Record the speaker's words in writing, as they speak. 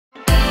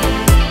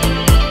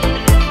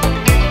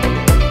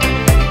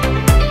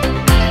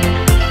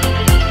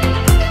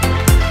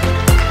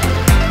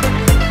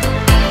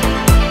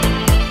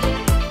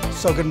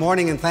So good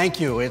morning and thank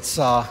you. It's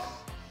a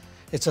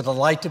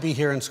delight to be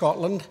here in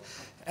Scotland,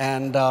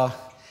 and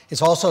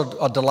it's also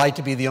a delight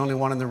to be the only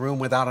one in the room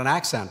without an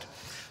accent.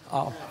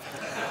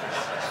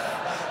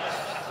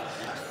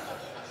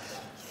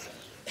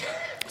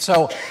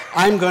 So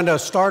I'm going to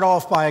start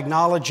off by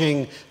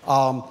acknowledging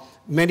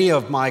many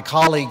of my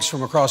colleagues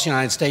from across the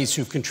United States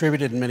who've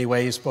contributed in many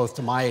ways, both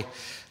to my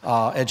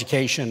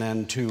education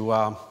and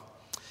to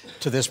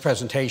this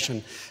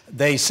presentation.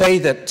 They say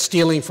that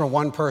stealing from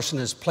one person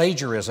is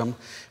plagiarism,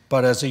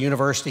 but as a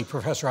university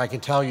professor, I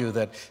can tell you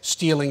that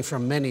stealing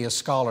from many is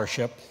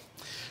scholarship.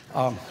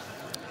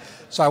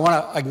 So I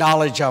want to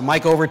acknowledge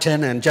Mike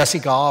Overton and Jesse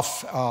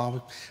Goff.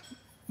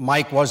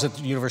 Mike was at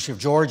the University of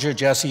Georgia,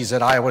 Jesse's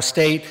at Iowa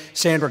State.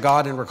 Sandra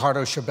Gott and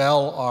Ricardo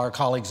Chabel are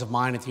colleagues of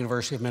mine at the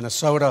University of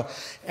Minnesota,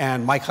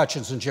 and Mike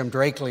Hutchins and Jim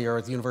Drakely are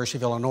at the University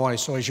of Illinois.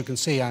 So as you can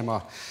see, I'm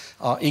a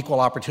equal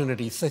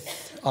opportunity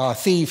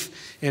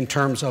thief in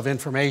terms of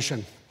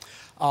information.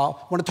 I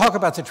want to talk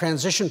about the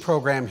transition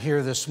program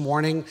here this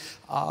morning.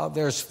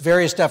 There's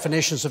various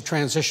definitions of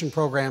transition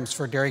programs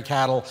for dairy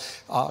cattle.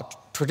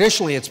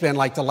 Traditionally, it's been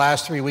like the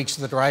last 3 weeks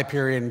of the dry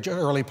period and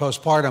early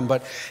postpartum,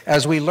 but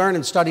as we learn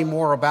and study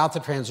more about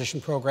the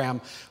transition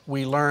program,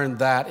 we learn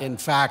that, in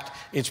fact,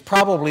 it's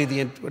probably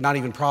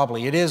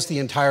it is the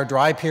entire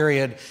dry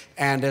period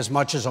and as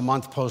much as a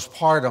month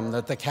postpartum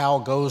that the cow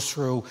goes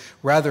through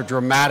rather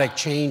dramatic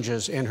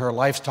changes in her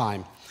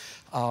lifetime.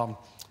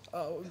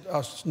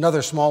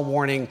 Another small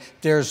warning,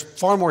 there's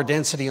far more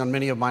density on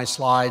many of my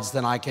slides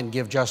than I can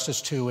give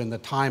justice to in the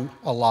time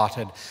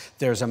allotted.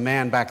 There's a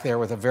man back there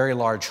with a very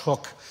large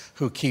hook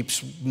who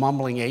keeps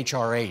mumbling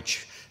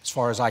HRH. As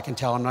far as I can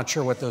tell, I'm not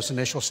sure what those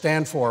initials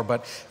stand for,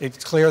 but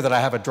it's clear that I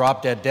have a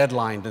drop-dead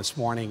deadline this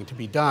morning to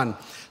be done.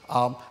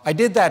 I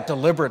did that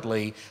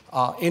deliberately.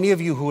 Any of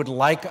you who would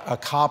like a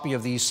copy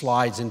of these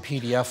slides in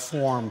PDF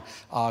form,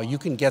 you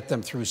can get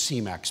them through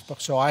Semex.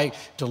 So I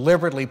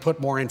deliberately put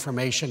more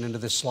information into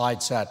this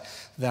slide set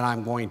than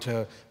I'm going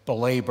to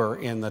belabor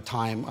in the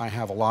time I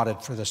have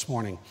allotted for this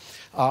morning.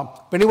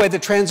 But anyway, the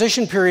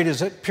transition period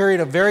is a period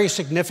of very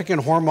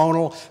significant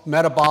hormonal,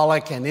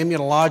 metabolic, and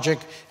immunologic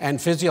and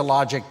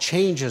physiologic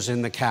changes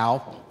in the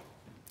cow.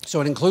 So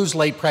it includes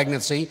late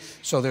pregnancy,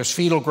 so there's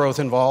fetal growth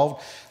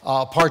involved,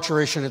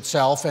 parturition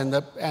itself, and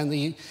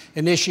the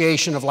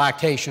initiation of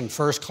lactation,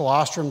 first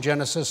colostrum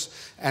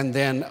genesis and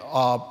then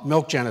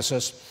milk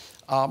genesis.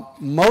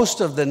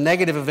 Most of the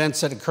negative events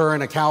that occur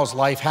in a cow's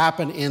life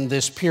happen in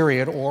this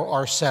period or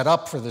are set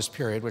up for this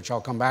period, which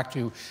I'll come back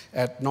to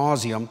ad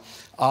nauseum.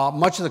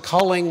 Much of the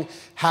culling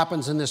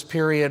happens in this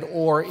period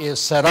or is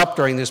set up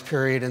during this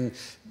period, and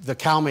the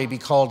cow may be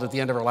culled at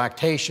the end of her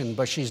lactation,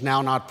 but she's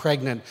now not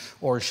pregnant,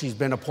 or she's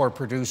been a poor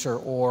producer,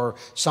 or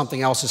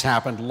something else has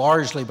happened,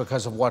 largely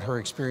because of what her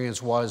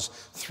experience was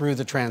through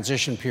the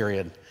transition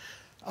period.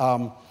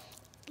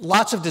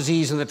 Lots of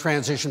disease in the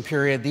transition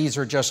period. These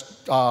are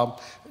just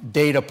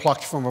data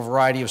plucked from a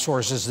variety of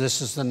sources.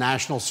 This is the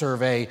national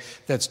survey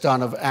that's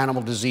done of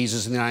animal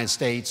diseases in the United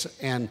States.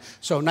 And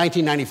so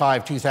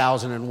 1995,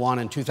 2001,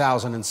 and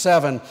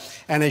 2007.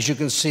 And as you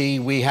can see,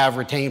 we have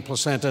retained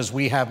placentas,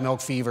 we have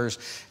milk fevers,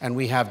 and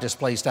we have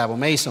displaced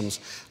abomasums.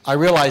 I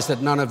realize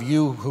that none of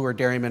you who are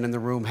dairymen in the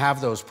room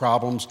have those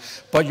problems,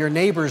 but your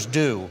neighbors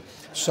do.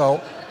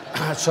 So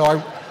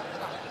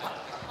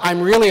I'm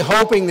really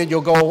hoping that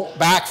you'll go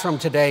back from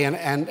today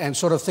and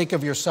sort of think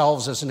of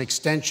yourselves as an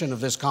extension of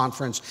this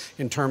conference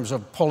in terms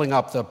of pulling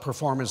up the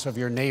performance of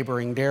your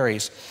neighboring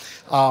dairies.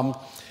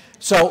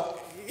 So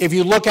if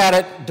you look at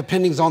it,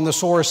 depending on the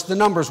source, the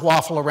numbers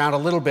waffle around a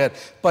little bit,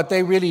 but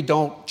they really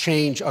don't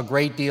change a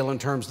great deal in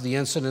terms of the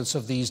incidence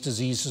of these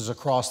diseases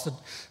across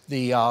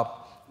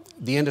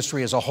the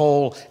industry as a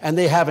whole, and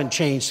they haven't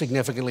changed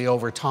significantly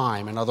over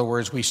time. In other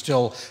words, we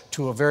still,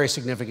 to a very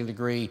significant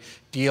degree,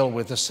 deal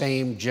with the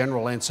same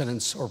general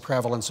incidence or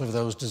prevalence of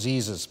those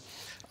diseases.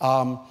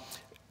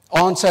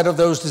 Onset of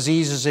those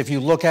diseases, if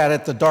you look at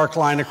it, the dark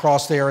line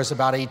across there is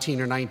about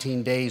 18 or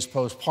 19 days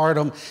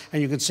postpartum,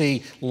 and you can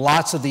see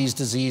lots of these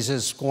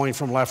diseases going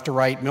from left to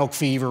right: milk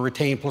fever,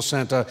 retained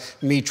placenta,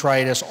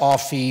 metritis,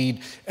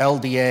 off-feed,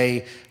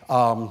 LDA,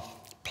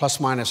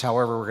 plus minus,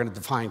 however, we're going to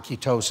define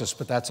ketosis,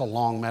 but that's a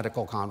long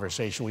medical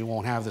conversation we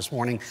won't have this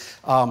morning.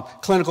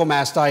 Clinical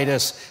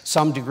mastitis,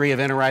 some degree of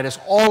enteritis,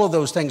 all of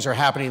those things are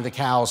happening to the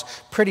cows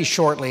pretty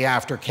shortly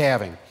after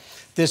calving.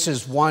 This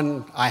is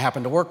one I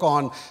happen to work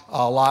on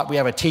a lot. We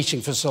have a teaching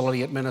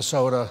facility at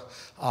Minnesota.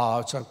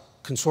 It's a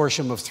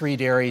consortium of 3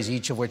 dairies,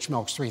 each of which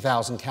milks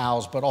 3,000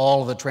 cows, but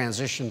all of the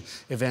transition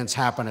events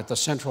happen at the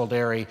central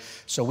dairy.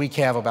 So we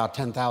calve about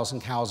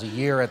 10,000 cows a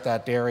year at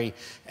that dairy.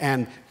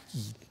 And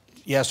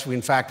yes,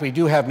 in fact, we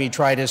do have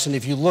metritis, and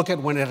if you look at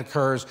when it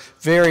occurs,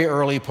 very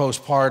early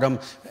postpartum,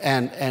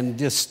 and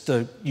this,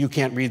 you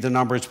can't read the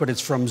numbers, but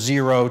it's from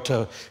 0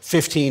 to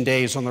 15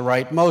 days on the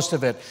right. Most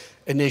of it,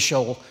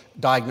 initial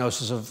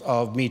diagnosis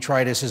of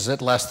metritis is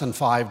at less than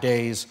 5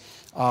 days.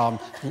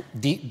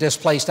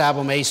 Displaced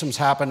abomasums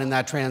happen in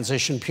that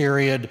transition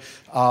period.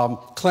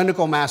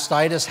 Clinical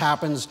mastitis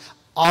happens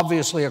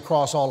obviously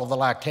across all of the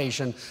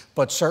lactation,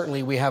 but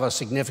certainly we have a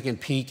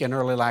significant peak in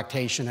early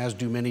lactation, as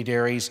do many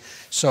dairies.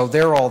 So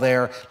they're all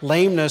there.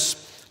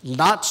 Lameness,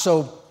 not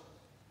so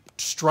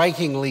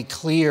strikingly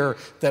clear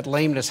that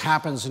lameness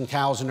happens in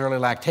cows in early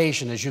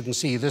lactation. As you can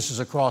see, this is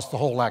across the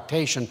whole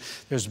lactation.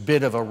 There's a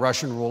bit of a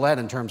Russian roulette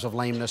in terms of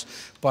lameness,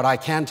 but I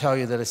can tell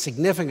you that a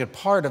significant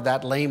part of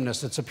that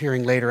lameness that's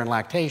appearing later in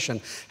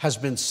lactation has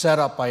been set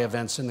up by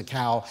events in the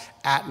cow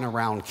at and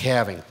around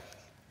calving.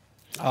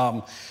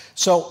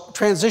 So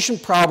transition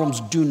problems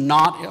do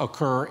not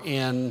occur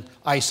in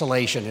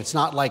isolation. It's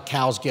not like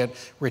cows get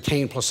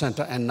retained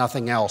placenta and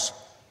nothing else,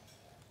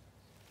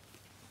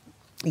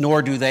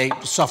 nor do they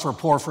suffer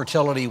poor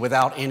fertility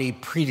without any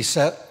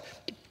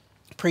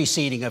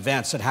preceding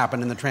events that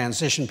happen in the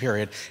transition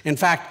period. In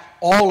fact,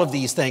 all of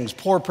these things,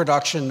 poor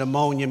production,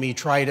 pneumonia,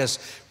 metritis,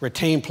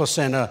 retained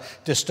placenta,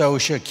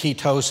 dystocia,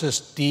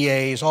 ketosis,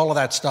 DAs, all of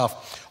that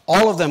stuff,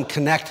 all of them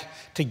connect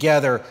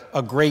together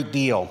a great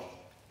deal.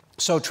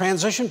 So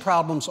transition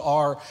problems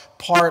are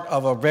part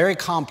of a very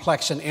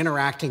complex and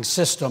interacting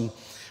system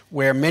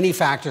where many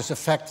factors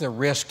affect the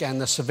risk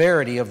and the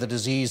severity of the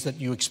disease that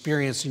you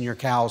experience in your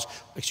cows,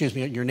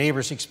 your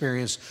neighbors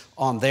experience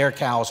on their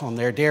cows, on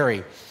their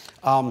dairy.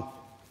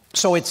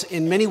 So it's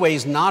in many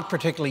ways not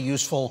particularly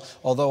useful,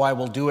 although I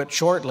will do it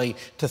shortly,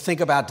 to think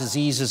about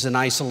diseases in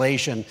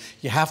isolation.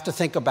 You have to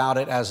think about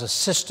it as a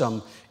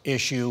system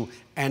issue,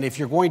 and if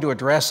you're going to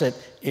address it,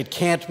 it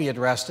can't be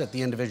addressed at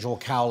the individual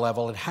cow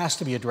level. It has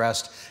to be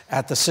addressed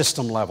at the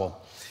system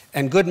level.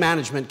 And good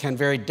management can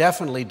very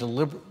definitely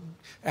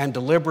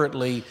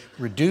deliberately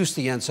reduce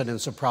the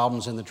incidence of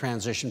problems in the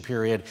transition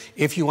period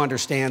if you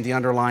understand the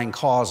underlying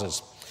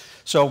causes.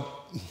 So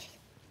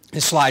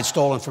this slide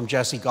stolen from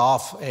Jesse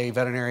Goff, a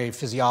veterinary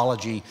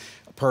physiology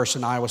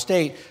person, Iowa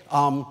State.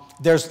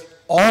 There's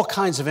all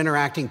kinds of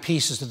interacting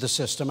pieces to the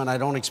system, and I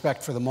don't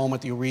expect for the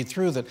moment that you read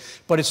through that,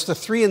 but it's the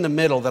three in the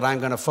middle that I'm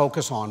going to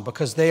focus on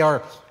because they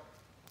are,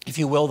 if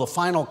you will, the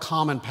final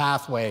common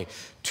pathway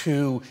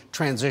to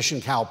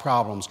transition cow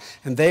problems.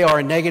 And they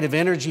are negative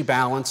energy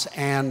balance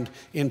and,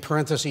 in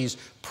parentheses,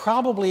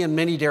 probably in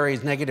many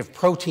dairies, negative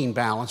protein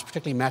balance,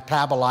 particularly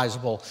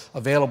metabolizable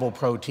available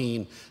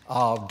protein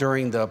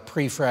during the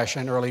pre-fresh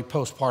and early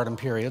postpartum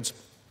periods,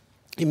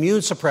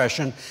 immune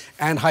suppression,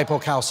 and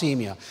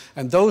hypocalcemia.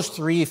 And those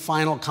three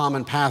final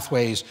common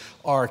pathways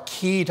are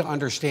key to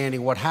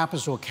understanding what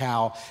happens to a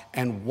cow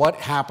and what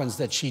happens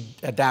that she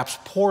adapts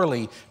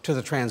poorly to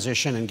the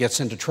transition and gets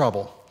into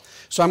trouble.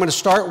 So I'm going to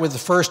start with the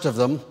first of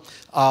them,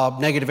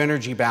 negative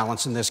energy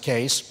balance in this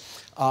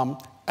case.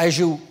 As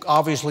you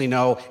obviously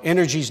know,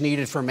 energy is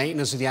needed for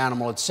maintenance of the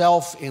animal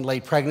itself, in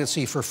late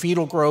pregnancy for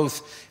fetal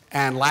growth,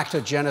 and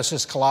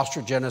lactogenesis,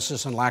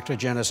 colostrogenesis, and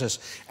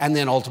lactogenesis, and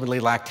then ultimately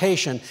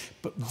lactation.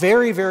 But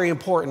very, very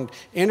important,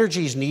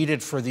 energy is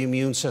needed for the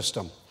immune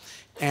system.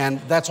 And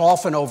that's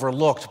often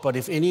overlooked, but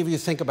if any of you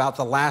think about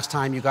the last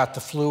time you got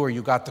the flu or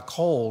you got the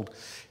cold,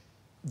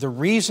 the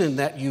reason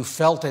that you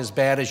felt as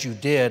bad as you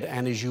did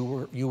and as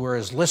you were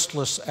as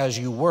listless as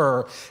you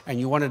were and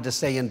you wanted to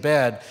stay in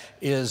bed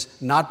is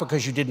not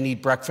because you didn't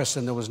eat breakfast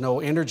and there was no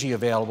energy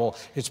available.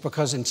 It's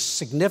because a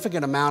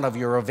significant amount of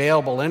your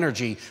available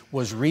energy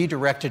was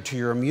redirected to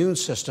your immune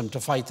system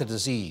to fight the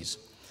disease.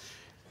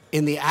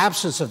 In the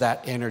absence of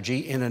that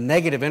energy, in a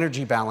negative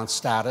energy balance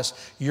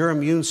status, your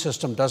immune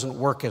system doesn't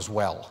work as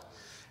well.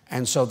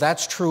 And so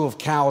that's true of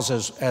cows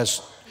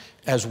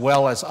as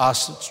well as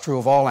us. It's true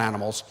of all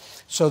animals.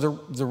 So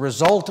the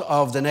result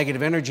of the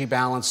negative energy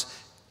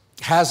balance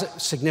has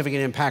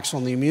significant impacts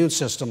on the immune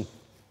system,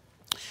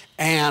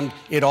 and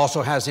it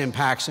also has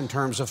impacts in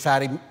terms of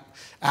fatty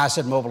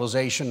acid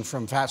mobilization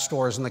from fat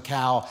stores in the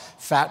cow,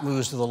 fat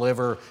moves to the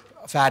liver,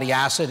 fatty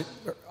acid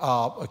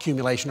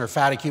accumulation or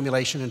fat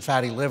accumulation in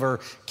fatty liver,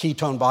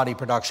 ketone body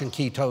production,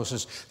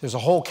 ketosis. There's a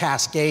whole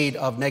cascade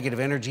of negative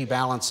energy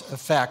balance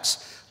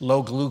effects,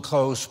 low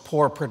glucose,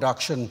 poor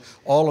production,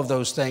 all of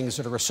those things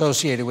that are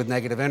associated with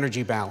negative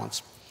energy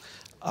balance.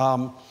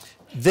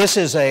 This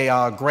is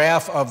a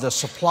graph of the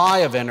supply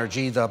of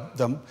energy.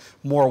 The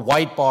more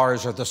white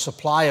bars are the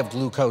supply of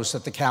glucose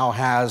that the cow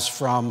has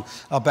from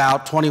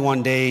about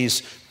 21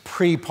 days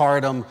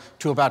prepartum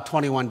to about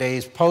 21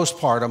 days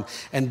postpartum.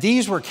 And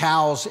these were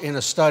cows in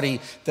a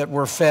study that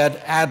were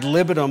fed ad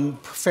libitum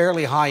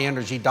fairly high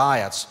energy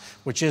diets,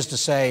 which is to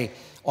say,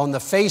 on the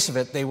face of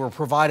it, they were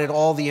provided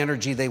all the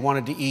energy they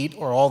wanted to eat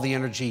or all the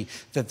energy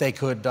that they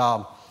could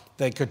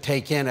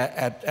take in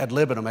at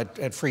libitum,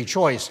 at free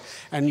choice.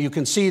 And you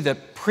can see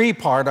that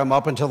prepartum,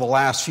 up until the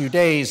last few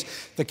days,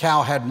 the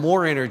cow had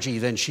more energy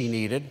than she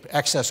needed,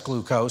 excess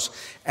glucose.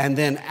 And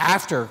then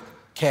after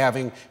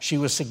calving, she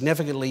was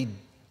significantly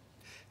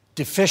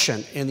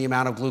deficient in the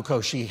amount of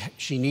glucose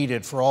she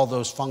needed for all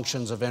those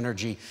functions of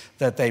energy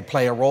that they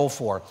play a role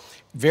for.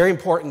 Very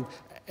important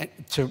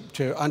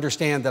to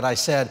understand that I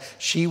said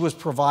she was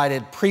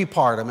provided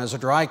prepartum as a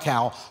dry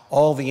cow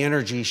all the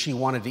energy she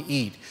wanted to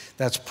eat.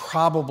 That's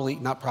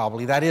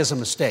that is a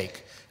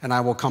mistake, and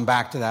I will come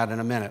back to that in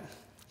a minute.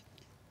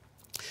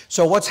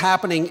 So what's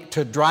happening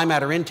to dry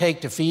matter intake,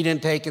 to feed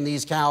intake in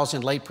these cows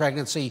in late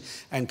pregnancy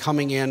and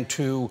coming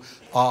into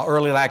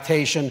early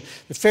lactation?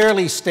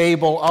 Fairly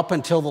stable up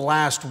until the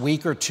last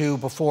week or two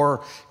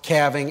before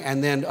calving,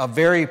 and then a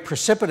very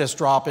precipitous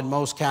drop in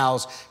most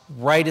cows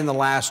right in the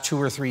last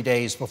 2 or 3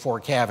 days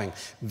before calving.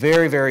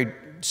 Very, very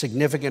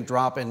significant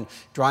drop in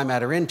dry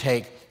matter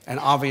intake, and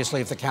obviously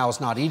if the cow's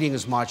not eating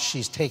as much,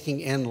 she's taking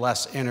in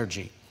less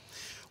energy.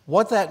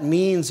 What that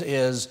means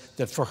is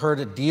that for her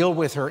to deal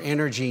with her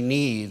energy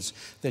needs,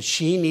 that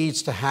she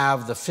needs to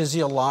have the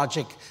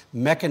physiologic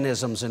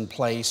mechanisms in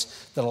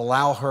place that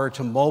allow her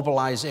to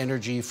mobilize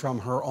energy from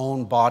her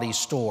own body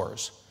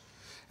stores.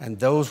 And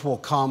those will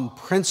come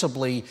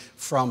principally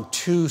from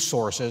 2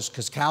 sources,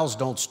 because cows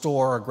don't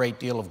store a great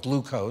deal of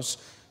glucose.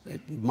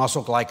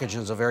 Muscle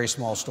glycogen is a very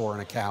small store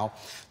in a cow.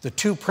 The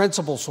 2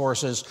 principal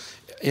sources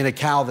in a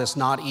cow that's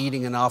not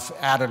eating enough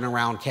at and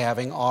around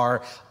calving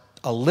are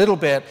a little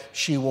bit,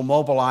 she will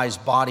mobilize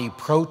body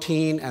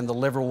protein, and the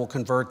liver will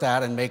convert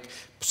that and make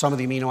some of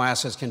the amino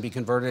acids can be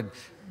converted,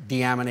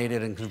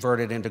 deaminated and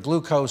converted into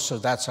glucose, so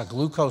that's a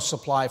glucose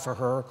supply for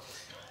her.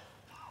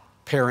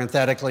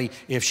 Parenthetically,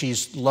 if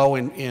she's low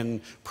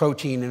in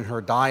protein in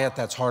her diet,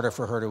 that's harder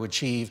for her to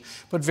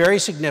achieve. But very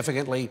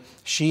significantly,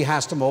 she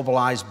has to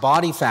mobilize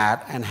body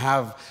fat and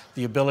have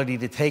the ability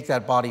to take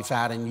that body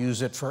fat and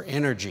use it for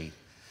energy.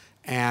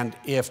 And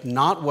if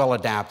not well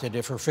adapted,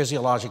 if her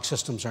physiologic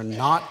systems are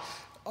not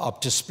up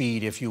to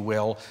speed, if you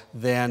will,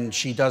 then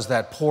she does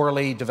that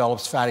poorly,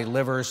 develops fatty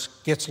livers,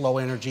 gets low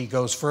energy,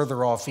 goes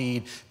further off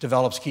feed,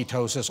 develops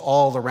ketosis,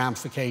 all the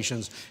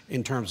ramifications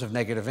in terms of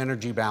negative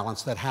energy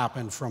balance that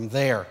happen from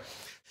there.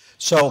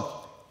 So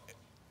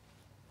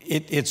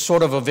it's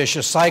sort of a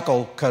vicious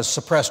cycle, because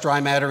suppressed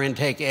dry matter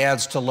intake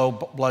adds to low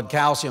blood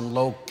calcium,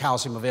 low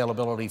calcium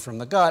availability from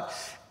the gut,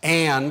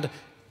 and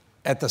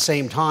at the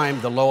same time,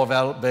 the low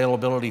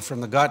availability from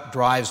the gut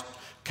drives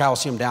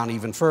calcium down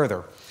even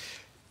further.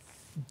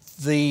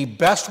 The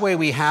best way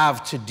we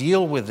have to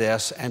deal with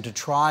this and to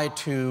try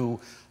to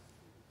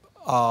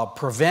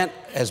prevent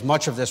as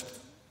much of this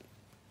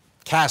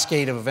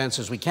cascade of events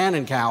as we can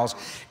in cows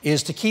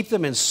is to keep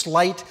them in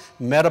slight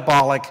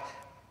metabolic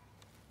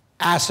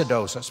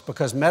acidosis,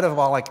 because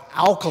metabolic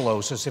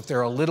alkalosis, if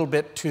they're a little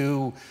bit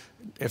too,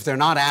 if they're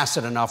not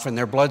acid enough in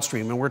their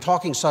bloodstream, and we're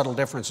talking subtle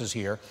differences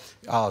here,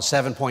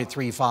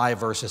 7.35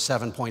 versus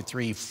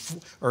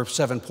 7.3 or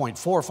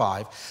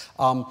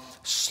 7.45,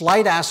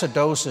 slight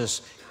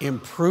acidosis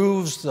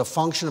improves the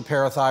function of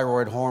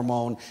parathyroid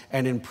hormone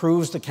and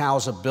improves the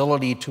cow's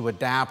ability to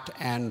adapt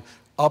and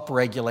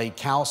upregulate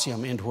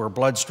calcium into her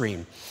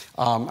bloodstream.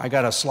 I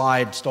got a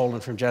slide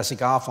stolen from Jesse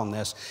Goff on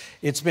this.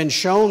 It's been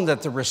shown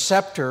that the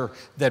receptor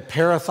that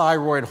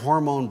parathyroid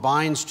hormone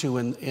binds to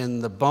in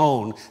the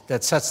bone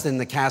that sets in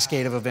the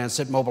cascade of events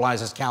that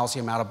mobilizes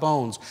calcium out of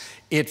bones,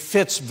 it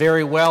fits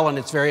very well and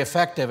it's very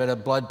effective at a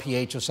blood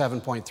pH of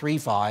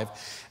 7.35.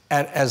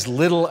 At as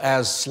little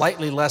as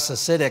slightly less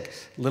acidic,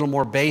 a little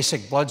more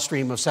basic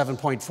bloodstream of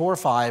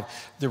 7.45,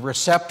 the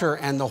receptor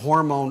and the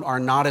hormone are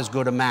not as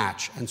good a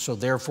match. And so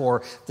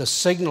therefore, the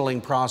signaling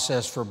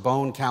process for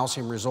bone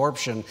calcium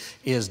resorption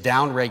is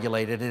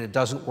downregulated and it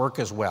doesn't work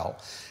as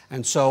well.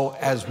 And so,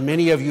 as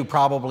many of you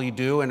probably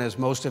do, and as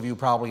most of you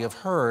probably have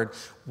heard,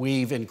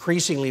 we've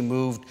increasingly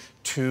moved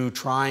to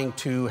trying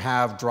to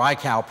have dry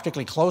cow,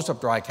 particularly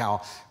close-up dry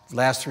cow,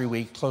 last 3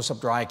 weeks,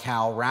 close-up dry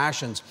cow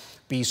rations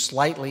be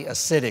slightly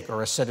acidic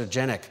or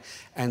acidogenic.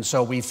 And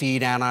so we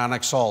feed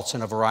anionic salts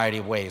in a variety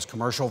of ways,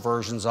 commercial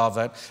versions of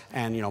it,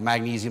 and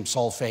magnesium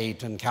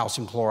sulfate and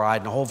calcium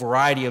chloride and a whole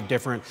variety of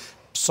different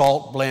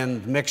salt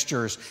blend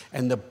mixtures.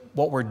 And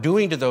what we're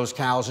doing to those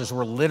cows is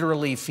we're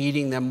literally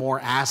feeding them more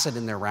acid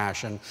in their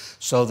ration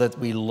so that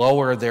we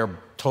lower their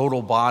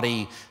total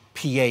body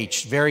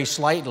pH very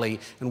slightly,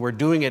 and we're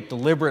doing it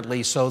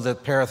deliberately so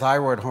that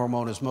parathyroid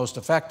hormone is most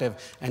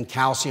effective and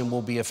calcium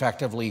will be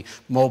effectively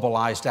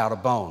mobilized out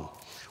of bone.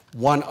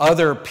 One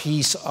other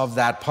piece of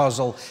that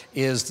puzzle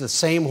is the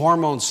same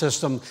hormone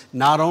system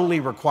not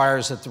only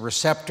requires that the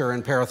receptor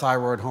and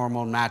parathyroid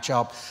hormone match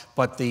up,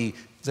 but the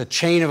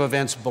chain of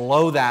events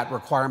below that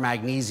require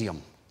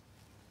magnesium.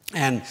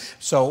 And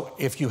so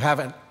if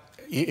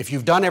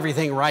you've done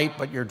everything right,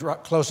 but your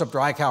close-up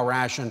dry cow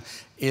ration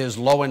is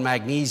low in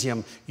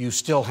magnesium, you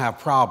still have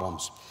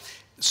problems.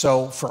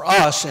 So for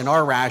us in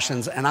our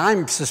rations, and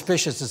I'm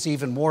suspicious it's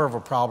even more of a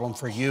problem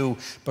for you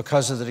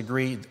because of the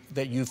degree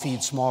that you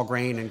feed small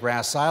grain and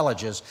grass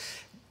silages,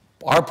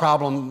 our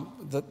problem,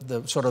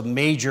 the sort of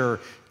major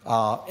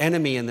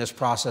enemy in this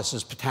process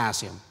is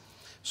potassium.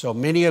 So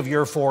many of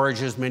your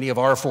forages, many of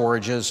our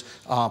forages,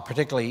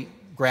 particularly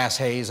grass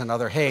hays and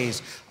other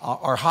hays,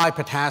 are high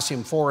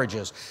potassium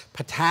forages.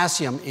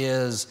 Potassium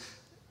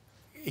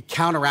it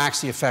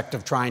counteracts the effect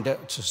of trying to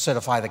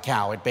acidify the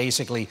cow. It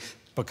basically,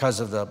 because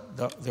of the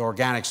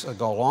organics that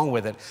go along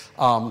with it,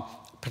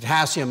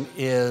 potassium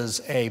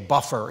is a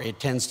buffer.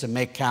 It tends to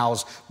make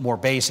cows more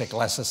basic,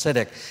 less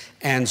acidic.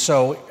 And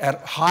so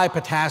at high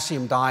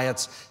potassium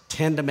diets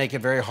tend to make it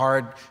very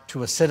hard to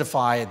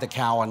acidify the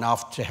cow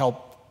enough to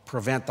help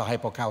prevent the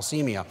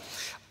hypocalcemia.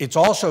 It's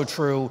also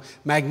true,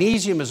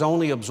 magnesium is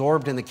only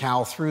absorbed in the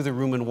cow through the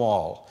rumen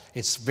wall.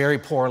 It's very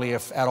poorly,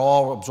 if at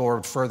all,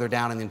 absorbed further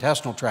down in the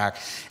intestinal tract.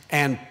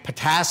 And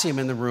potassium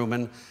in the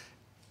rumen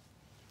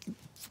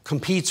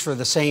competes for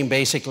the same,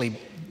 basically,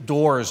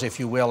 doors, if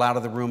you will, out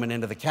of the rumen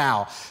into the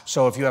cow.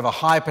 So if you have a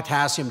high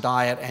potassium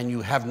diet and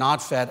you have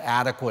not fed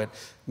adequate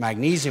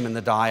magnesium in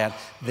the diet,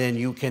 then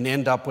you can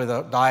end up with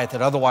a diet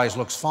that otherwise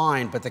looks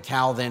fine, but the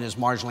cow then is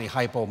marginally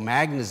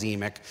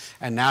hypomagnesiemic,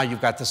 and now you've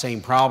got the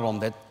same problem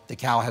that the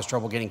cow has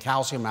trouble getting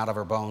calcium out of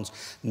her bones,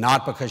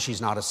 not because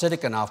she's not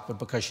acidic enough, but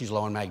because she's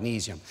low in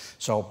magnesium.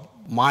 So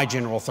my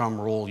general thumb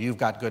rule, you've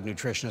got good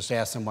nutritionists,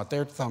 ask them what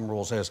their thumb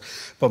rules is,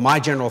 but my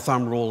general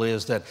thumb rule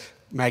is that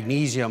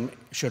magnesium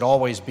should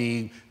always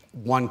be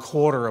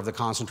 1/4 of the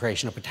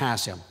concentration of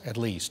potassium, at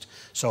least.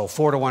 So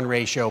 4-to-1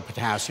 ratio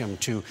potassium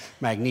to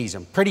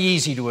magnesium. Pretty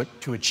easy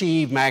to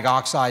achieve. Mag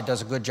oxide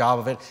does a good job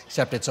of it,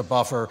 except it's a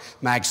buffer.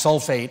 Mag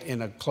sulfate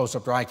in a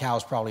close-up dry cow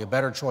is probably a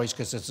better choice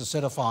because it's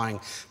acidifying,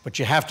 but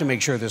you have to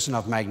make sure there's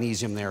enough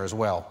magnesium there as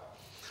well.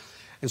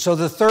 And so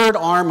the third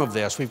arm of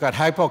this, we've got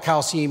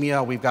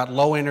hypocalcemia, we've got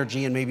low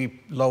energy and maybe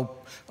low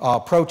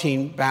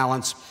protein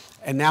balance,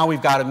 and now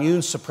we've got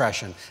immune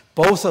suppression.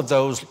 Both of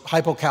those,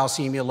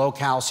 hypocalcemia, low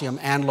calcium,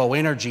 and low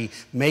energy,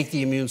 make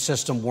the immune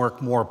system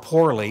work more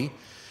poorly.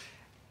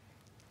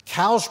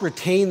 Cows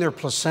retain their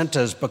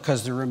placentas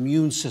because their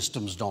immune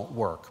systems don't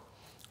work.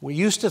 We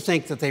used to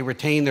think that they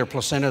retain their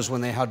placentas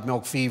when they had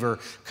milk fever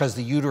because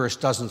the uterus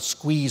doesn't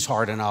squeeze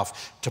hard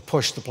enough to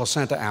push the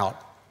placenta out.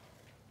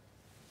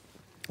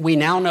 We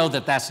now know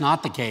that that's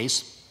not the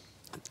case.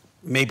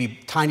 Maybe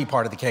a tiny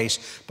part of the case,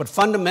 but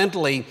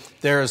fundamentally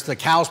there's the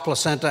cow's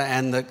placenta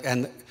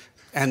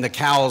and the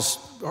cow's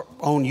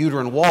own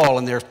uterine wall,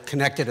 and they're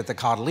connected at the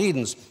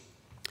cotyledons.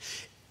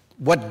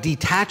 What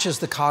detaches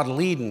the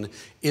cotyledon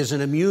is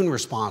an immune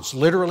response.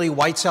 Literally,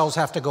 white cells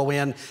have to go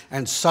in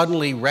and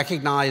suddenly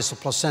recognize the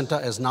placenta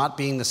as not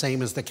being the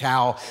same as the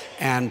cow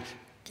and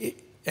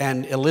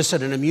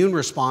elicit an immune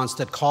response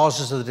that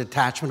causes the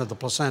detachment of the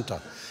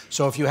placenta.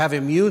 So if you have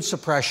immune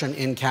suppression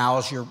in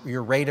cows,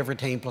 your rate of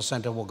retained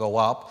placenta will go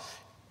up,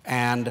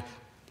 and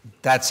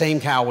that same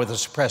cow with a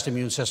suppressed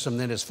immune system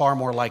then is far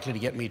more likely to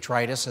get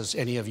metritis, as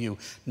any of you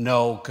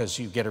know, because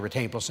you get a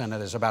retained placenta,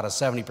 there's about a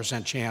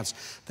 70% chance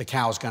the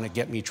cow is going to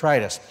get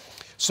metritis.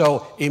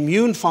 So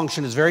immune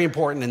function is very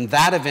important in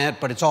that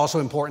event, but it's also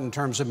important in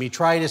terms of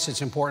metritis.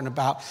 It's important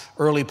about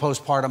early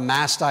postpartum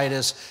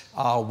mastitis.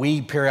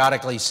 We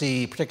periodically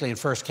see, particularly in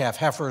first calf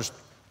heifers,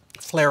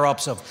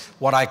 flare-ups of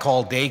what I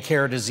call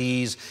daycare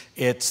disease.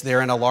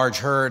 They're in a large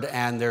herd,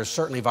 and there's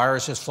certainly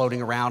viruses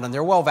floating around, and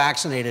they're well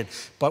vaccinated,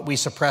 but we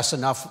suppress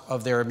enough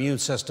of their immune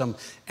system,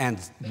 and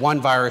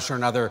one virus or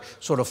another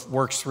sort of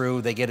works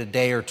through. They get a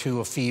day or two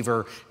of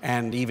fever,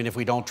 and even if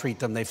we don't treat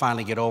them, they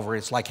finally get over it.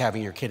 It's like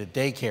having your kid at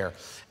daycare.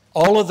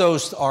 All of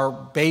those are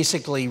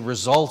basically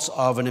results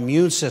of an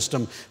immune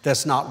system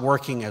that's not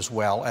working as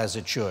well as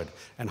it should.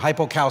 And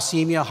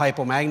hypocalcemia,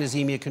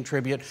 hypomagnesemia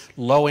contribute,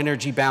 low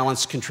energy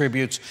balance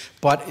contributes,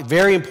 but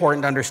very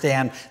important to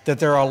understand that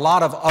there are a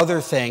lot of other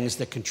things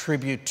that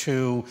contribute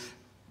to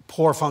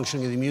poor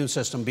functioning of the immune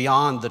system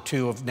beyond the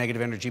two of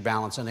negative energy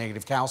balance and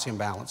negative calcium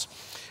balance.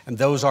 And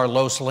those are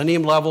low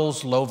selenium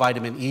levels, low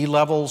vitamin E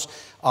levels,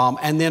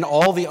 and then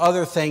all the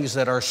other things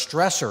that are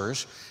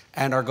stressors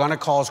and are going to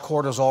cause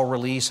cortisol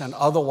release and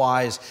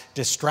otherwise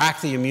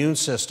distract the immune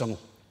system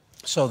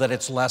so that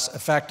it's less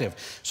effective.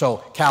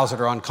 So cows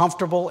that are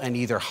uncomfortable and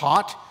either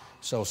hot,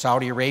 so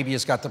Saudi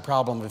Arabia's got the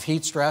problem of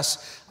heat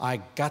stress.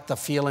 I got the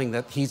feeling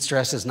that heat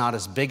stress is not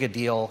as big a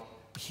deal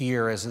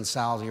here as in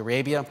Saudi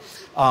Arabia.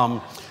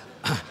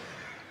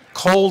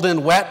 Cold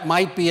and wet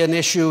might be an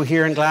issue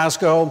here in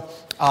Glasgow.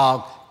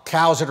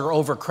 Cows that are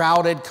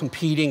overcrowded,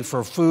 competing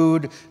for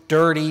food,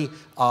 dirty,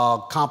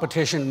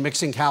 competition,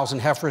 mixing cows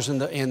and heifers in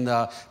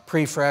the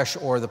pre-fresh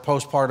or the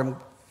postpartum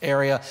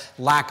area,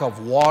 lack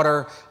of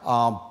water,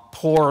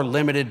 poor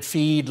limited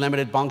feed,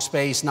 limited bunk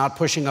space, not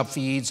pushing up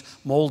feeds,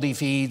 moldy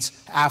feeds,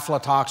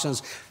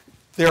 aflatoxins.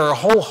 There are a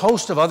whole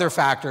host of other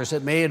factors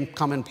that may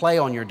come in play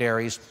on your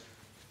dairies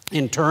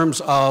in terms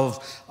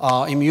of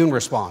immune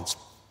response.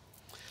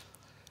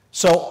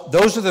 So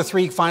those are the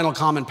three final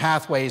common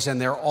pathways, and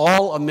they're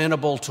all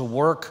amenable to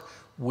work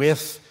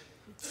with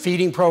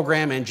feeding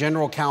program and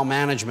general cow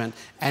management,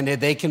 and if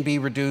they can be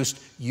reduced,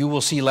 you will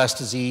see less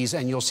disease,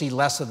 and you'll see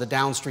less of the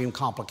downstream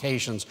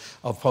complications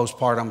of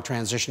postpartum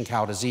transition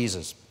cow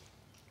diseases.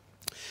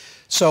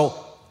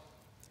 So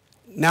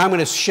now I'm going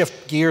to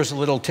shift gears a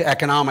little to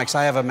economics.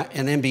 I have an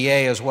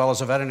MBA as well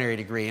as a veterinary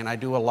degree, and I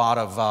do a lot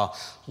of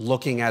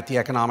looking at the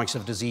economics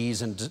of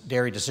disease and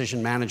dairy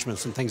decision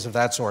management and things of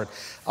that sort.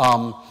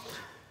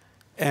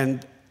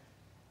 And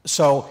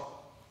so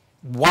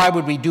why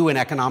would we do an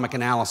economic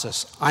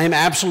analysis? I am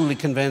absolutely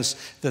convinced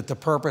that the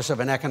purpose of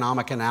an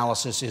economic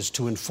analysis is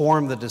to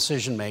inform the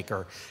decision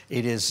maker.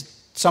 It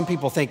is, some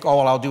people think, oh,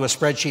 well, I'll do a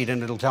spreadsheet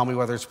and it'll tell me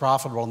whether it's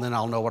profitable and then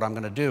I'll know what I'm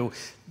going to do.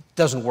 It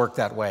doesn't work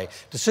that way.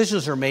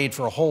 Decisions are made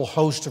for a whole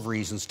host of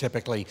reasons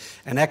typically,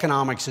 and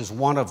economics is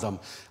one of them.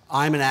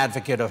 I'm an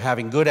advocate of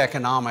having good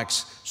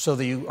economics so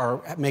that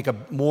you make a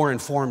more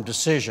informed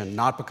decision,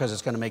 not because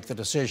it's going to make the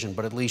decision,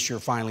 but at least you're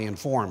finally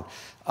informed.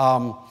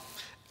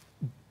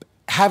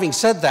 Having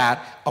said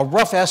that, a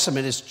rough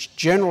estimate is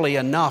generally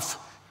enough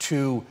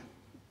to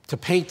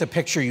paint the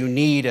picture you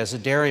need as a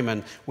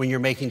dairyman when you're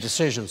making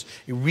decisions.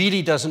 It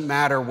really doesn't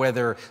matter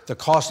whether the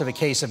cost of a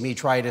case of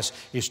metritis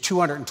is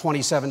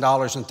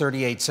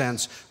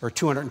 $227.38 or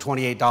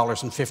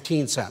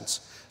 $228.15.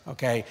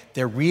 Okay,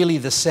 they're really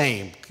the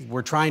same.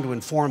 We're trying to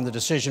inform the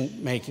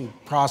decision-making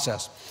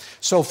process.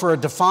 So for a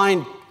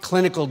defined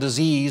clinical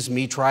disease,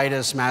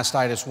 metritis,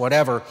 mastitis,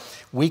 whatever,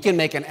 we can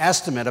make an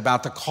estimate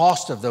about the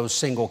cost of those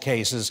single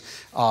cases.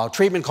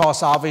 Treatment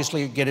costs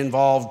obviously get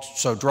involved,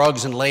 so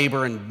drugs and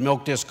labor and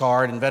milk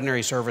discard and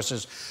veterinary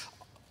services.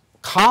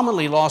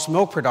 Commonly, lost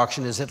milk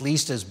production is at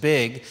least as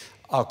big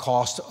a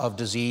cost of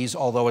disease,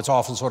 although it's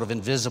often sort of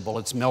invisible.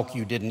 It's milk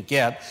you didn't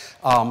get.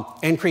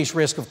 Increased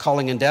risk of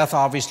culling and death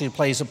obviously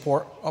plays a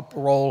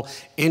role.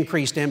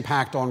 Increased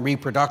impact on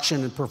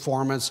reproduction and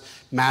performance,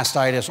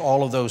 mastitis,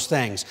 all of those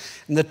things.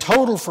 And the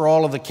total for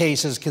all of the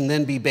cases can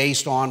then be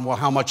based on, well,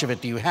 how much of it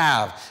do you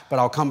have? But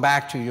I'll come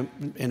back to you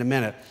in a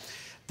minute.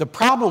 The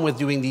problem with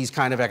doing these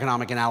kind of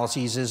economic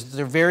analyses is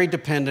they're very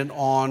dependent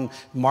on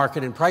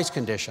market and price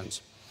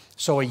conditions.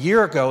 So a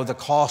year ago, the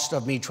cost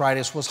of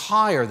metritis was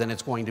higher than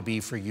it's going to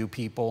be for you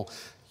people,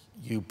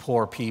 you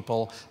poor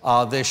people,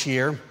 this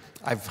year.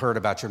 I've heard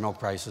about your milk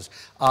prices.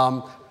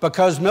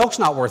 Because milk's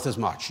not worth as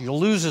much.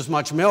 You'll lose as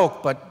much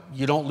milk, but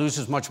you don't lose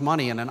as much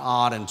money in an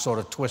odd and sort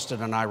of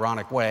twisted and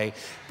ironic way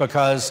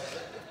because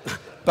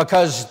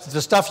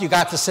the stuff you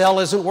got to sell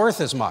isn't worth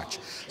as much.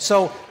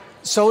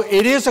 So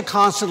it is a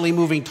constantly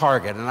moving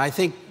target, and I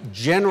think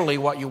generally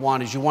what you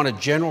want is you want a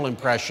general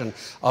impression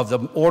of the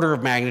order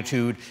of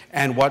magnitude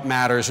and what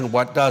matters and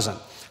what doesn't.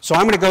 So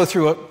I'm going to go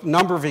through a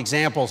number of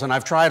examples, and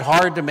I've tried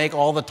hard to make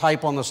all the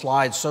type on the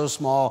slide so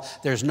small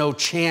there's no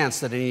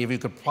chance that any of you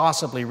could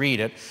possibly read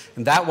it.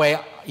 And that way,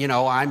 you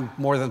know, I'm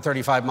more than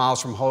 35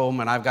 miles from home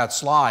and I've got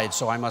slides,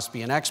 so I must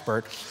be an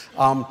expert.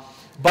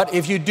 But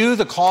if you do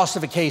the cost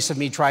of a case of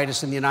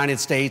metritis in the United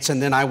States,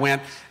 and then I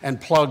went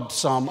and plugged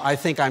some, I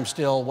think I'm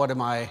still, what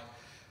am I?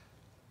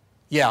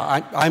 Yeah,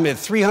 I'm at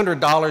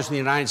 $300 in the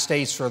United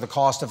States for the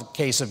cost of a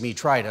case of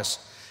metritis.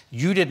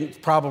 You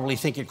didn't probably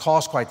think it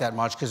cost quite that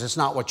much because it's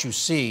not what you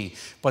see,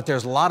 but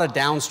there's a lot of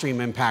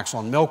downstream impacts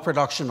on milk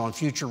production, on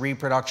future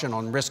reproduction,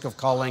 on risk of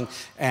culling,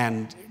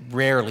 and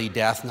rarely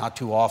death, not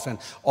too often.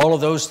 All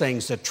of those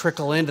things that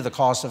trickle into the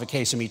cost of a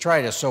case of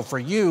metritis. So for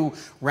you,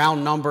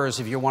 round numbers,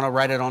 if you want to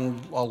write it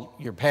on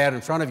your pad in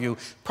front of you,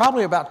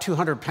 probably about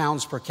 200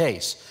 pounds per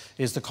case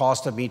is the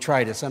cost of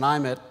metritis. And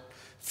I'm at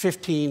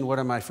 15, what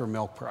am I for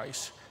milk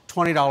price?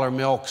 $20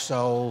 milk,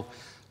 so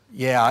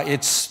yeah,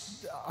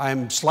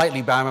 I'm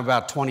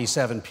about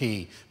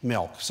 27p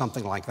milk,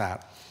 something like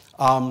that.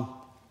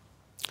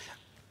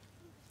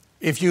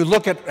 If you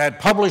look at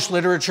published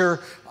literature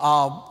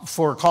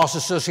for costs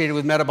associated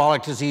with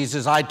metabolic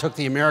diseases, I took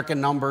the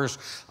American numbers,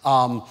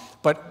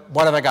 but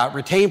what have I got?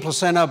 Retained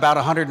placenta, about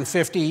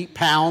 150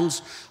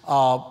 pounds.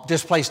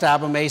 Displaced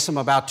abomasum,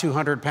 about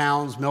 200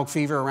 pounds. Milk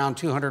fever, around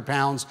 200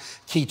 pounds.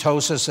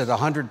 Ketosis at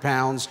 100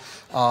 pounds.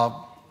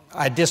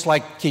 I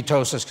dislike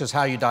ketosis because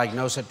how you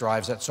diagnose it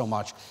drives that so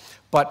much.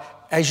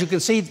 But as you can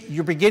see,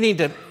 you begin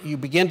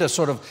to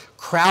sort of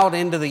crowd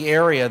into the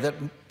area that,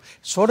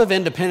 sort of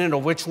independent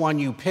of which one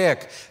you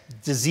pick,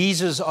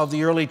 diseases of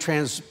the early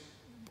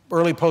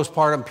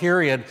postpartum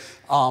period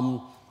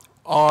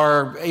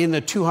are in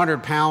the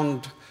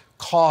 200-pound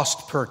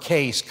cost per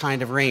case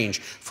kind of range.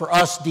 For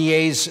us,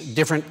 DA's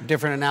different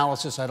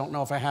analysis. I don't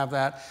know if I have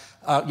that.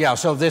 Yeah,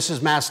 so this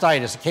is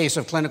mastitis. A case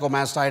of clinical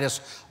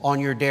mastitis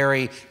on your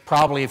dairy,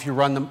 probably if you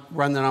run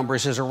the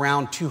numbers, is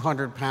around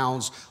 200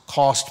 pounds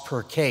cost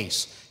per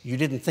case. You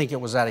didn't think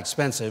it was that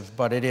expensive,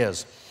 but it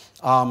is.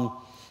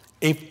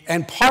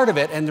 And part of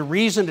it, and the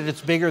reason that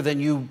it's bigger than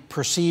you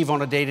perceive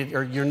on a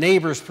or your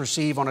neighbors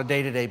perceive on a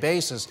day-to-day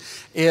basis,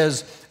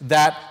 is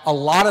that a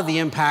lot of the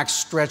impacts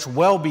stretch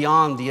well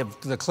beyond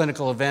the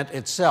clinical event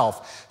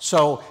itself.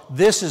 So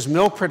this is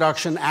milk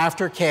production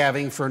after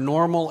calving for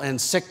normal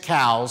and sick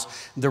cows.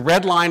 The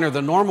red line are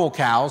the normal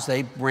cows.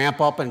 They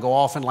ramp up and go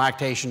off in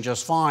lactation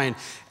just fine.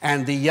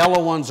 And the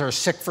yellow ones are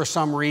sick for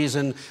some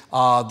reason.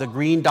 The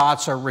green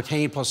dots are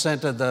retained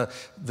placenta.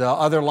 The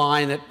other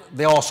line that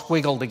they all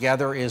squiggle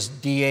together is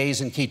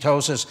DAs and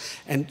ketosis.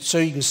 And so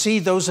you can see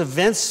those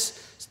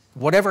events,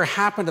 whatever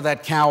happened to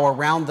that cow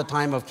around the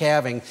time of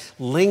calving,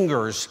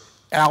 lingers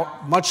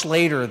out much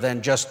later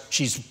than just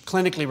she's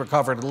clinically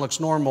recovered and looks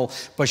normal,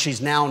 but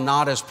she's now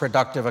not as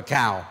productive a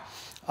cow.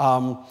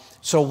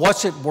 So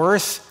what's it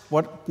worth?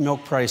 What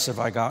milk price have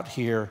I got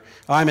here?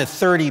 I'm at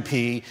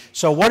 30p.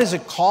 So what does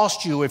it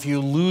cost you if you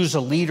lose a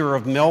liter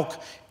of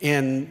milk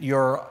in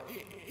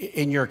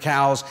in your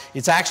cows.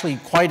 It's actually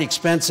quite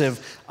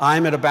expensive.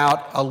 I'm at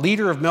about a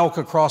liter of milk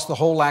across the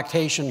whole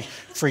lactation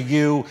for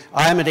you.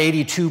 I'm at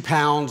 82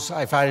 pounds.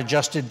 If I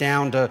adjusted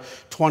down to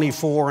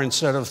 24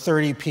 instead of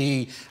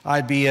 30p,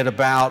 I'd be at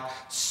about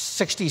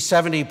 60,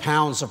 70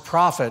 pounds of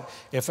profit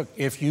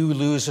if you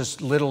lose as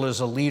little as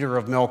a liter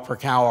of milk per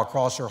cow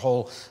across your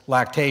whole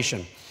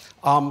lactation.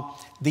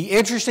 The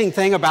interesting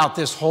thing about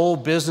this whole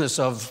business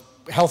of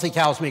healthy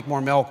cows make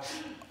more milk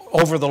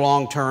over the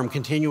long term,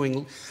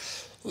 continuing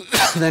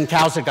than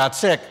cows that got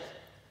sick.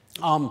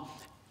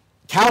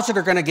 Cows that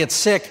are going to get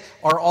sick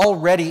are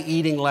already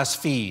eating less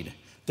feed.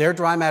 Their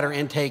dry matter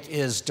intake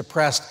is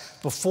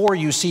depressed before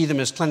you see them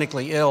as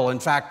clinically ill. In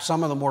fact,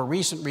 some of the more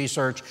recent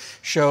research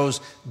shows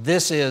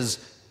this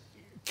is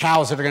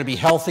cows that are going to be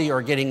healthy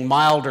or getting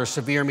mild or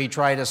severe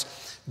metritis.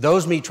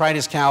 Those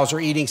metritis cows are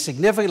eating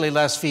significantly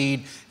less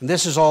feed, and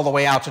this is all the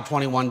way out to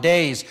 21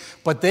 days,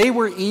 but they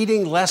were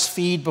eating less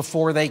feed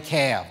before they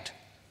calved.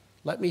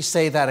 Let me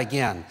say that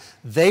again.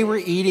 They were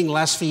eating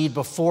less feed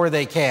before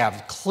they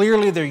calved.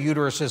 Clearly their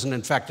uterus isn't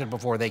infected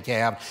before they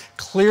calved.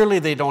 Clearly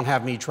they don't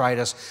have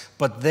metritis,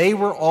 but they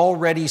were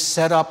already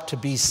set up to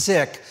be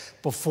sick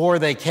before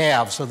they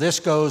calved. So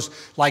this goes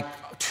like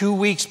 2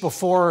 weeks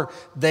before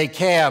they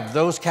calved.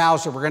 Those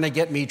cows that were going to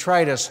get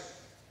metritis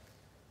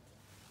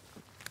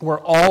were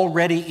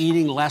already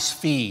eating less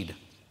feed.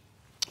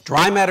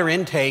 Dry matter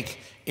intake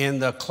in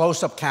the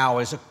close-up cow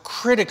is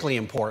critically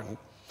important.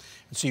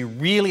 So you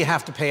really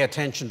have to pay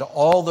attention to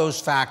all those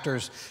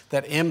factors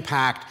that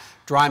impact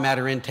dry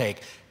matter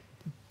intake,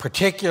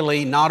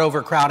 particularly not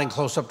overcrowding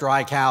close-up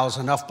dry cows,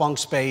 enough bunk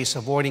space,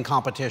 avoiding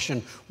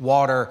competition,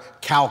 water,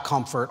 cow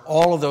comfort,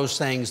 all of those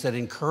things that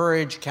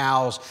encourage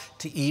cows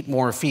to eat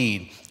more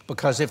feed.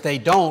 Because if they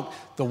don't,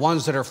 the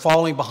ones that are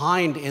falling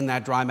behind in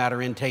that dry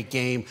matter intake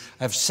game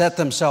have set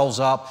themselves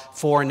up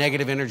for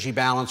negative energy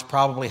balance,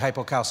 probably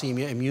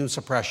hypocalcemia, immune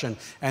suppression,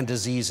 and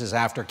diseases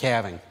after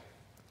calving.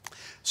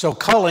 So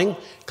culling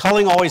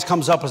always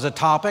comes up as a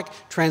topic.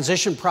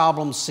 Transition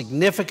problems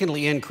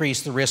significantly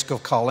increase the risk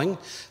of culling.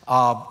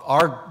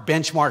 Our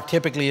benchmark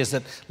typically is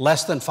that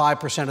less than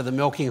 5% of the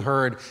milking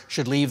herd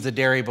should leave the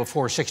dairy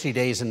before 60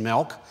 days in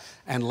milk,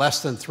 and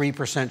less than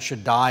 3%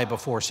 should die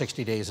before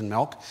 60 days in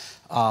milk.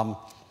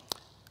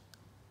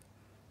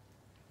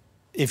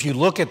 If you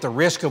look at the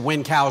risk of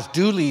when cows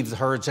do leave the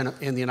herds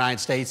in the United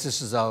States,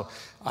 this is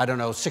I don't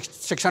know,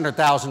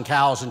 600,000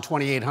 cows and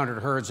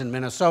 2,800 herds in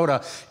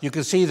Minnesota, you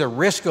can see the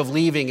risk of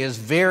leaving is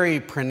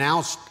very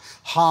pronounced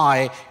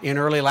high in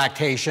early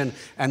lactation,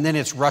 and then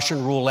it's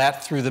Russian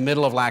roulette through the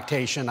middle of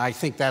lactation. I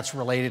think that's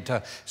related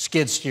to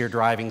skid steer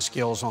driving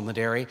skills on the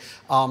dairy.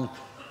 And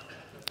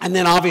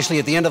then obviously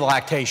at the end of the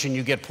lactation,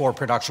 you get poor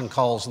production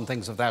culls and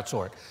things of that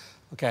sort.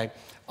 Okay.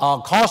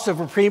 Cost of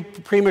a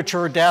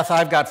premature death,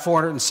 I've got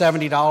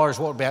 $470.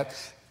 What would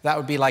that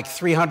would be like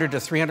 300 to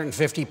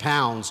 350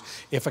 pounds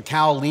if a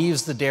cow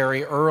leaves the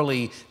dairy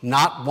early,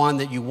 not one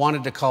that you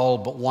wanted to cull,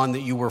 but one that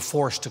you were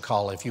forced to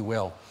cull, if you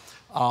will.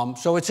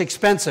 So it's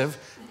expensive,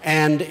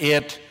 and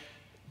it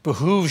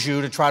behooves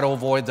you to try to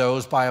avoid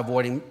those by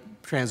avoiding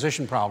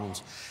transition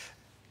problems.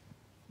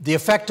 The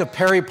effect of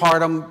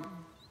peripartum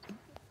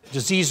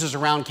diseases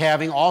around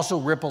calving also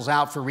ripples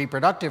out for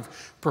reproductive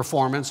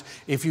performance.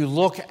 If you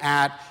look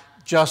at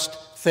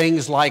just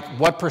things like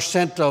what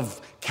 % of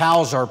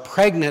cows are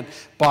pregnant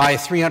by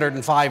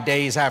 305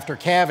 days after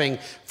calving,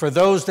 for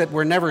those that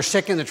were never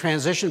sick in the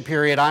transition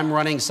period, I'm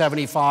running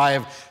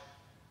 75%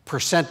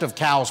 of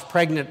cows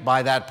pregnant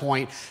by that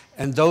point.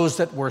 And those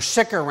that were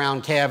sick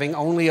around calving,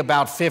 only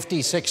about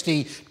 50,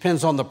 60,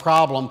 depends on the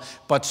problem,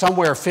 but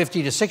somewhere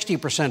 50 to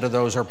 60% of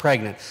those are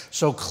pregnant.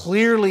 So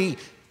clearly,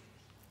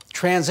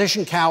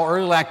 transition cow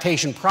early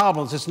lactation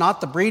problems, it's not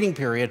the breeding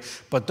period,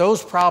 but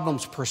those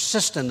problems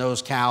persist in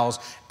those cows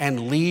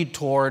and lead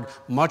toward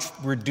much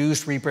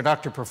reduced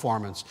reproductive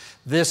performance.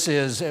 This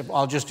is,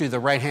 I'll just do the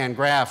right-hand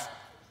graph.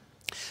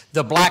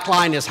 The black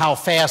line is how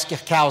fast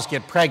cows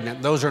get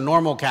pregnant. Those are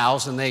normal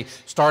cows, and they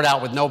start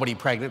out with nobody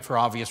pregnant for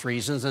obvious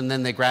reasons, and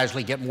then they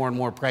gradually get more and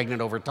more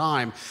pregnant over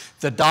time.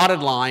 The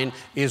dotted line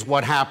is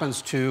what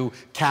happens to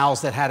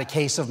cows that had a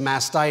case of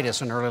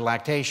mastitis in early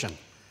lactation.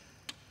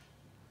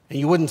 And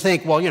you wouldn't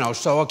think, well, you know,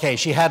 so okay,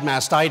 she had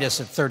mastitis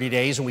at 30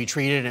 days and we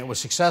treated it and it was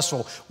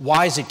successful.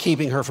 Why is it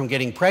keeping her from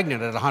getting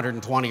pregnant at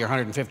 120 or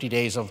 150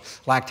 days of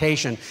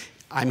lactation?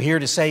 I'm here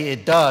to say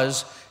it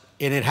does,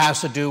 and it has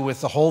to do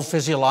with the whole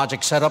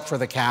physiologic setup for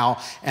the cow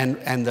and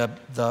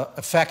the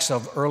effects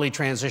of early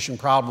transition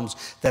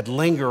problems that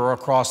linger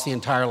across the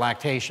entire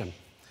lactation.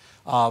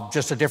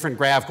 Just a different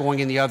graph going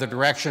in the other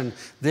direction.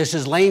 This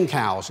is lame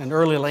cows and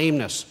early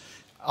lameness.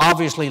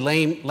 Obviously,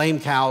 lame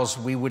cows,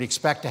 we would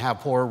expect to have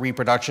poor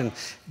reproduction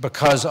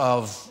because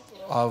of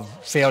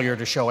failure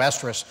to show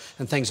estrus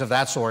and things of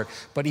that sort.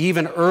 But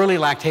even early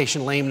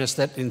lactation lameness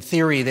that in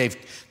theory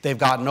they've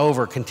gotten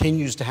over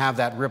continues to have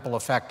that ripple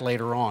effect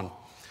later on.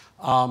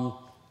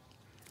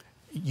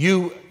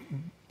 You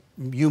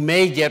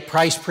may get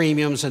price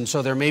premiums, and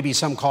so there may be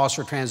some cost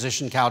for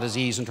transition cow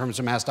disease in terms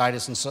of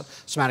mastitis and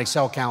somatic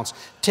cell counts.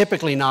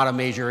 Typically not a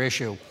major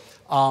issue.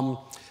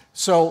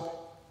 So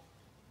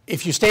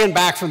if you stand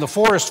back from the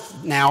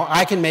forest now,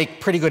 I can make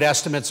pretty good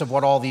estimates of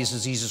what all these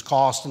diseases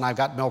cost, and I've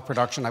got milk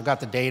production, I've got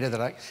the data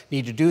that I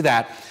need to do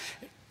that.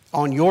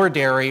 On your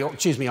dairy, or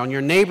excuse me, on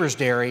your neighbor's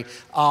dairy,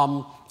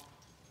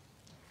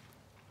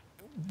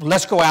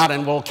 let's go out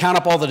and we'll count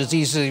up all the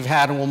diseases you've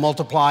had, and we'll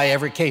multiply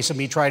every case of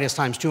metritis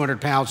times 200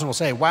 pounds, and we'll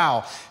say,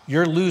 wow,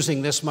 you're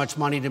losing this much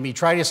money to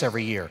metritis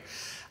every year.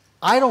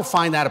 I don't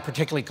find that a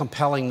particularly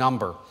compelling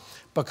number,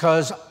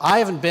 because I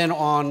haven't been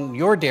on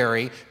your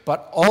dairy,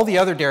 but all the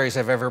other dairies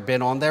I've ever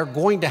been on, they're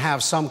going to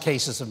have some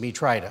cases of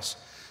metritis.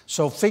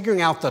 So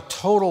figuring out the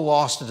total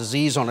loss to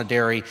disease on a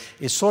dairy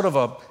is sort of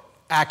an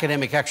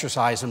academic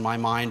exercise in my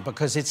mind,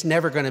 because it's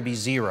never going to be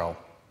zero.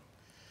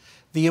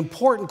 The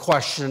important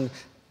question,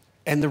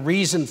 and the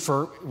reason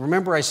for,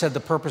 remember I said the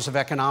purpose of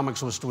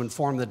economics was to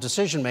inform the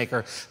decision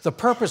maker. The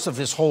purpose of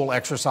this whole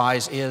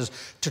exercise is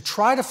to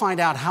try to find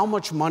out how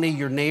much money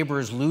your neighbor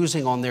is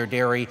losing on their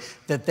dairy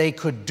that they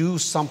could do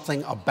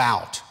something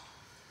about.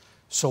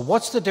 So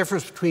what's the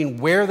difference between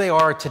where they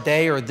are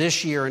today or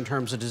this year in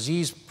terms of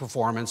disease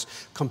performance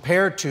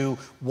compared to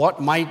what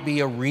might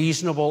be a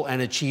reasonable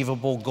and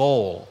achievable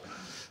goal?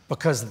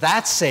 Because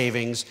that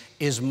savings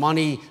is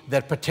money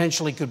that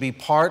potentially could be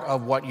part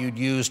of what you'd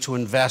use to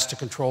invest to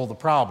control the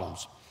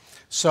problems.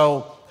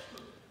 So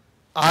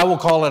I will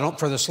call it,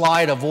 for the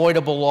slide,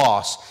 avoidable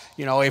loss.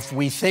 You know, if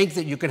we think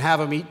that you can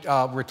have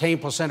a retained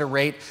placenta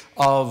rate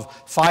of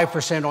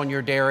 5% on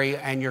your dairy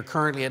and you're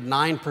currently at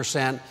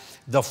 9%,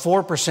 the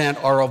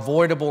 4% are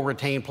avoidable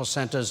retained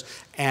placentas,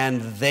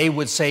 and they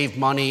would save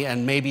money,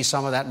 and maybe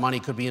some of that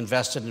money could be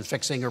invested in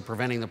fixing or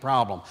preventing the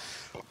problem.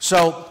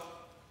 So,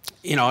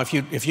 you know, if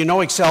you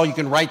know Excel, you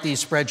can write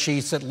these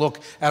spreadsheets that look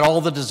at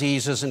all the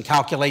diseases and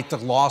calculate the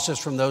losses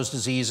from those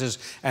diseases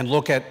and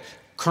look at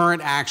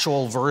current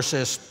actual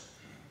versus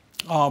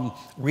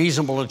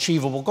reasonable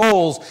achievable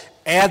goals,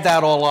 add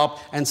that all up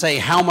and say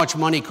how much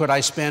money could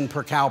I spend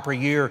per cow per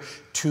year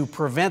to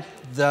prevent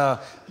the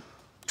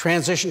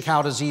transition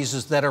cow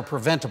diseases that are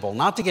preventable,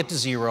 not to get to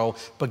zero,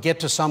 but get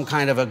to some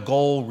kind of a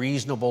goal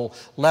reasonable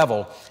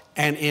level.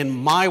 And in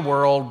my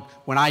world,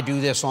 when I do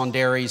this on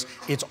dairies,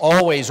 it's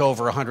always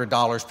over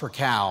 $100 per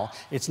cow.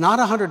 It's not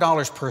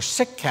 $100 per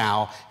sick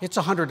cow, it's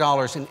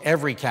 $100 in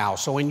every cow.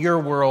 So in your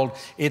world,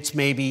 it's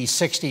maybe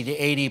 60 to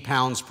 80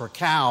 pounds per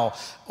cow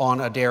on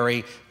a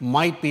dairy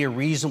might be a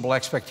reasonable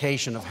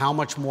expectation of how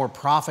much more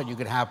profit you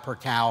could have per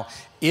cow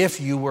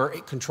if you were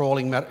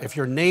controlling, if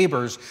your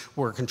neighbors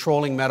were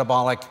controlling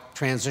metabolic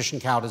transition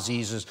cow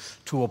diseases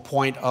to a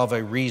point of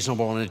a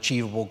reasonable and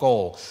achievable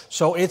goal.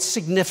 So it's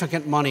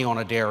significant money on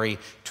a dairy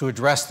to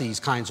address these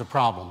kinds of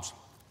problems.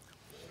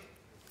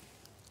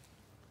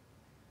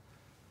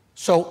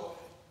 So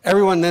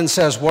everyone then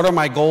says, what are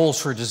my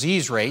goals for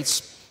disease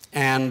rates?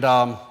 And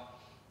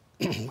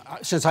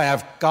since I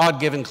have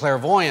God-given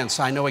clairvoyance,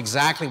 I know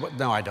exactly what,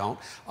 no, I don't.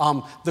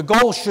 The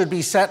goal should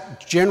be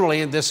set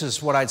generally, and this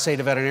is what I'd say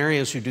to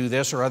veterinarians who do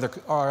this or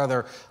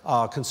other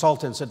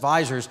consultants,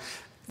 advisors.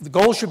 The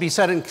goal should be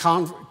set in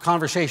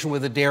conversation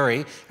with the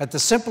dairy. At the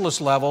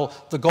simplest level,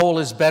 the goal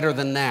is better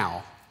than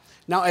now.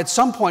 Now, at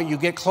some point, you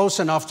get close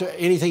enough to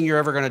anything you're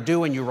ever going to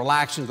do and you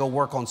relax and go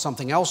work on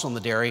something else on the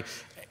dairy,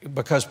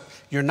 because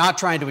you're not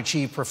trying to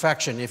achieve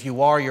perfection. If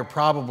you are, you're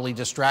probably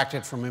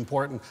distracted from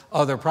important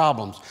other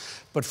problems.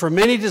 But for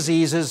many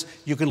diseases,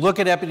 you can look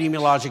at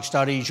epidemiologic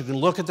studies, you can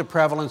look at the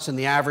prevalence in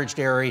the average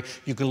dairy,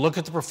 you can look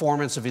at the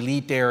performance of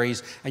elite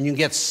dairies, and you can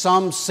get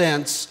some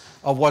sense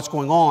of what's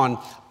going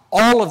on.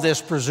 All of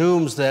this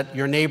presumes that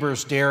your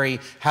neighbor's dairy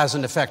has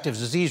an effective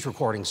disease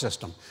recording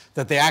system,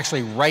 that they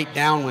actually write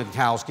down when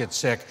cows get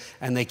sick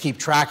and they keep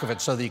track of it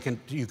so that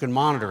you can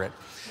monitor it.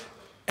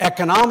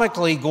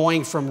 Economically,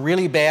 going from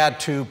really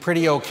bad to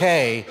pretty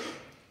okay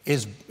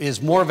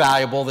is more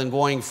valuable than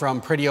going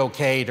from pretty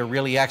okay to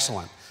really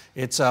excellent.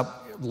 It's a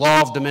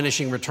law of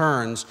diminishing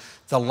returns.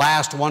 The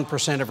last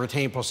 1% of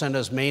retained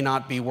placentas may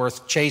not be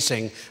worth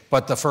chasing,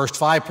 but the first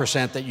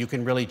 5% that you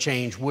can really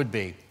change would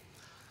be.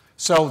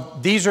 So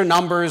these are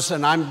numbers,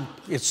 and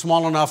it's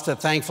small enough that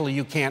thankfully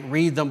you can't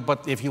read them,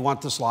 but if you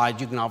want the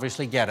slide, you can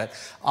obviously get it.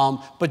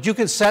 But you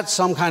can set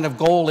some kind of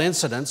goal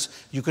incidence.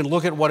 You can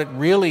look at what it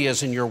really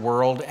is in your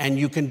world, and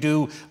you can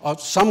do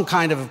some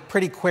kind of a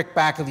pretty quick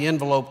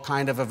back-of-the-envelope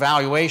kind of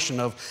evaluation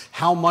of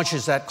how much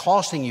is that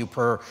costing you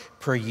per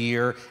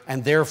year,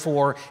 and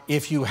therefore,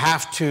 if you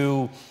have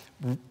to,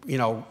 you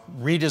know,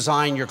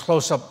 redesign your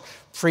close-up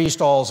free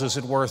stalls, is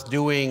it worth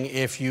doing?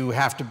 If you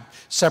have to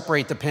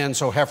separate the pen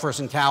so heifers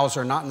and cows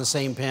are not in the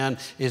same pen,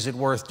 is it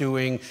worth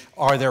doing?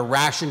 Are there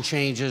ration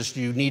changes? Do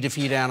you need to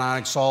feed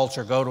anionic salts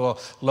or go to a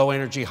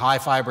low-energy,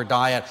 high-fiber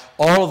diet?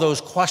 All of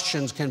those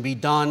questions can be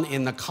done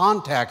in the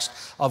context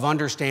of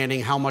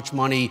understanding how much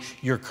money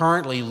you're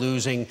currently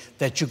losing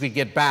that you could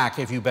get back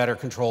if you better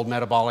controlled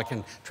metabolic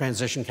and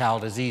transition cow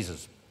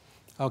diseases.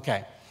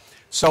 Okay.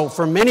 So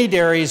for many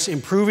dairies,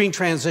 improving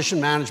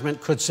transition management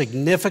could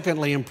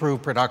significantly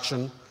improve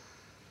production,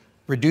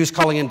 reduce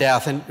culling and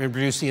death, and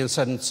reduce the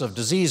incidence of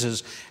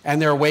diseases. And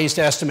there are ways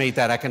to estimate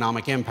that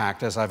economic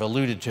impact, as I've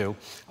alluded to.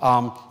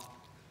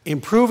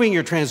 Improving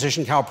your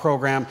transition cow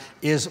program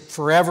is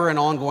forever an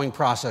ongoing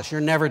process. You're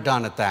never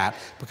done at that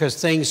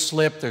because things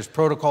slip, there's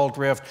protocol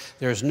drift,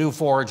 there's new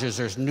forages,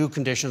 there's new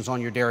conditions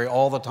on your dairy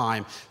all the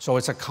time. So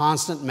it's a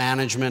constant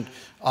management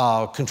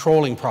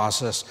controlling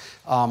process.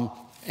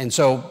 And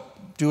so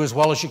do as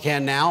well as you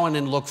can now and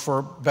then look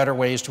for better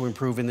ways to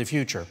improve in the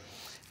future.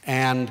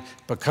 And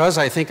because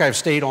I think I've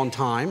stayed on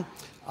time,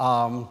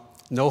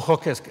 no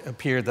hook has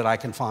appeared that I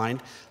can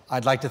find,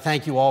 I'd like to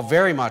thank you all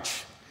very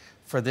much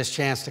for this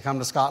chance to come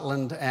to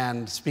Scotland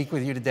and speak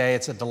with you today.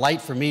 It's a delight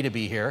for me to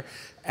be here.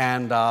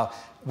 And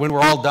when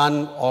we're all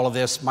done all of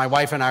this, my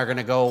wife and I are going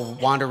to go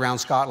wander around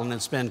Scotland and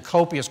spend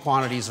copious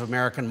quantities of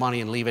American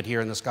money and leave it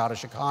here in the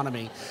Scottish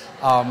economy.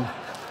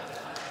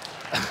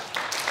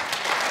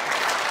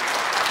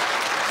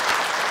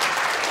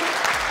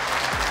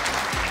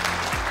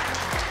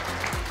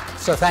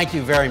 So thank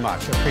you very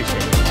much. I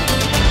appreciate it.